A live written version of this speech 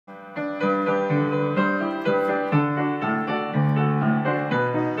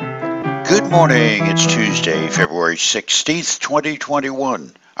Good morning. It's Tuesday, February 16th,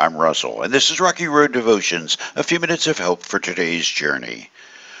 2021. I'm Russell, and this is Rocky Road Devotions, a few minutes of help for today's journey.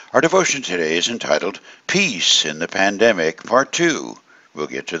 Our devotion today is entitled Peace in the Pandemic, Part 2. We'll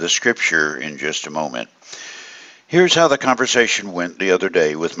get to the scripture in just a moment. Here's how the conversation went the other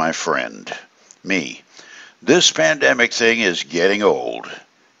day with my friend. Me. This pandemic thing is getting old.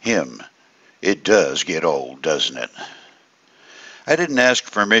 Him. It does get old, doesn't it? I didn't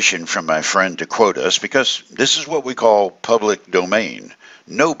ask permission from my friend to quote us because this is what we call public domain.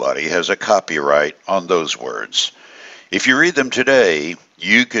 Nobody has a copyright on those words. If you read them today,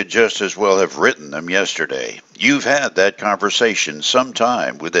 you could just as well have written them yesterday. You've had that conversation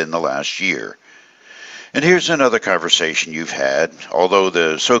sometime within the last year. And here's another conversation you've had, although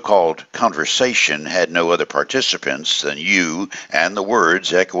the so-called conversation had no other participants than you and the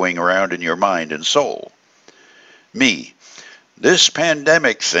words echoing around in your mind and soul. Me. This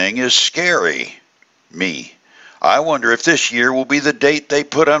pandemic thing is scary. Me. I wonder if this year will be the date they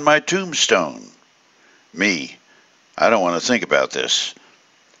put on my tombstone. Me. I don't want to think about this.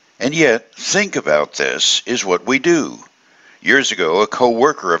 And yet, think about this is what we do. Years ago, a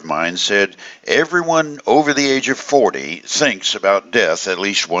co-worker of mine said, everyone over the age of 40 thinks about death at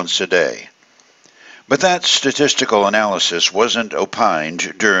least once a day. But that statistical analysis wasn't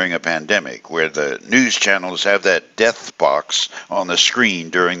opined during a pandemic, where the news channels have that death box on the screen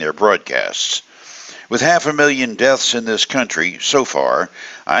during their broadcasts. With 500,000 deaths in this country so far,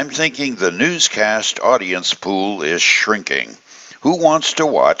 I'm thinking the newscast audience pool is shrinking. Who wants to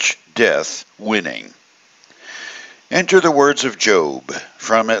watch death winning? Enter the words of Job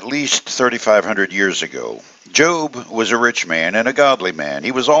from at least 3,500 years ago. Job was a rich man and a godly man.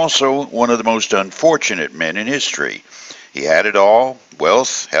 He was also one of the most unfortunate men in history. He had it all: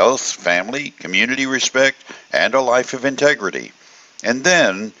 wealth, health, family, community respect, and a life of integrity. And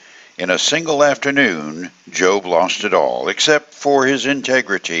then, in a single afternoon, Job lost it all, except for his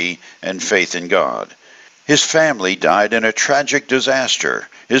integrity and faith in God. His family died in a tragic disaster,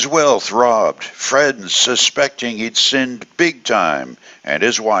 his wealth robbed, friends suspecting he'd sinned big time, and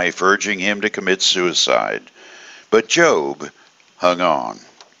his wife urging him to commit suicide. But Job hung on.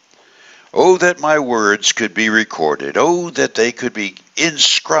 Oh, that my words could be recorded. Oh, that they could be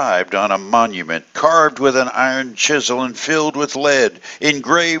inscribed on a monument, carved with an iron chisel and filled with lead,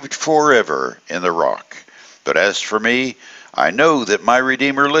 engraved forever in the rock. But as for me, I know that my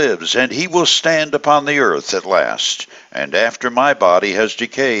Redeemer lives, and he will stand upon the earth at last. And after my body has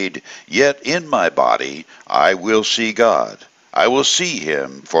decayed, yet in my body I will see God. I will see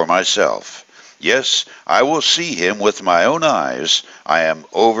him for myself. Yes, I will see him with my own eyes. I am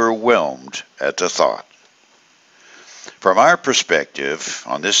overwhelmed at the thought. From our perspective,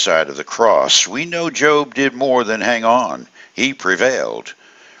 on this side of the cross, we know Job did more than hang on. He prevailed.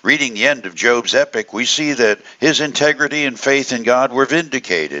 Reading the end of Job's epic, we see that his integrity and faith in God were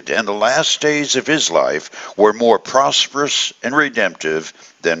vindicated, and the last days of his life were more prosperous and redemptive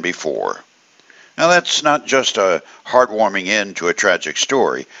than before. Now, that's not just a heartwarming end to a tragic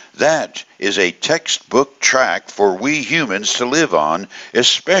story. That is a textbook track for we humans to live on,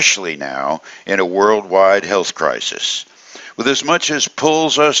 especially now in a worldwide health crisis. With as much as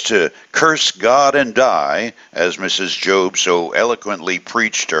pulls us to curse God and die, as Mrs. Job so eloquently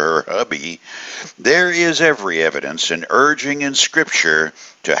preached to her hubby, there is every evidence and urging in Scripture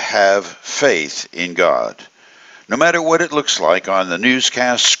to have faith in God. No matter what it looks like on the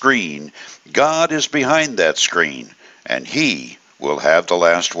newscast screen, God is behind that screen, and he will have the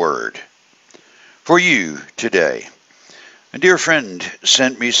last word. For you today, a dear friend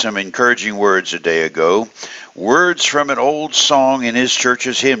sent me some encouraging words a day ago, words from an old song in his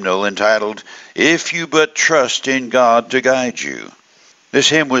church's hymnal entitled, If You But Trust in God to Guide You. This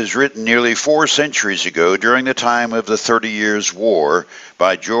hymn was written nearly 4 centuries ago during the time of the 30 Years' War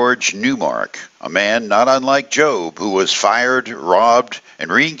by George Newmark, a man not unlike Job who was fired, robbed, and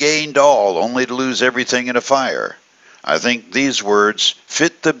regained all only to lose everything in a fire. I think these words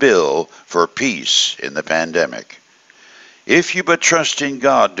fit the bill for peace in the pandemic. If you but trust in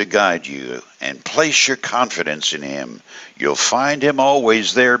God to guide you and place your confidence in him, you'll find him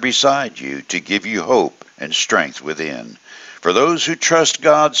always there beside you to give you hope and strength within. For those who trust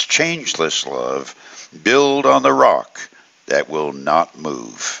God's changeless love, build on the rock that will not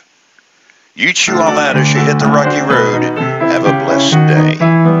move. You chew on that as you hit the rocky road. Have a blessed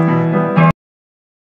day.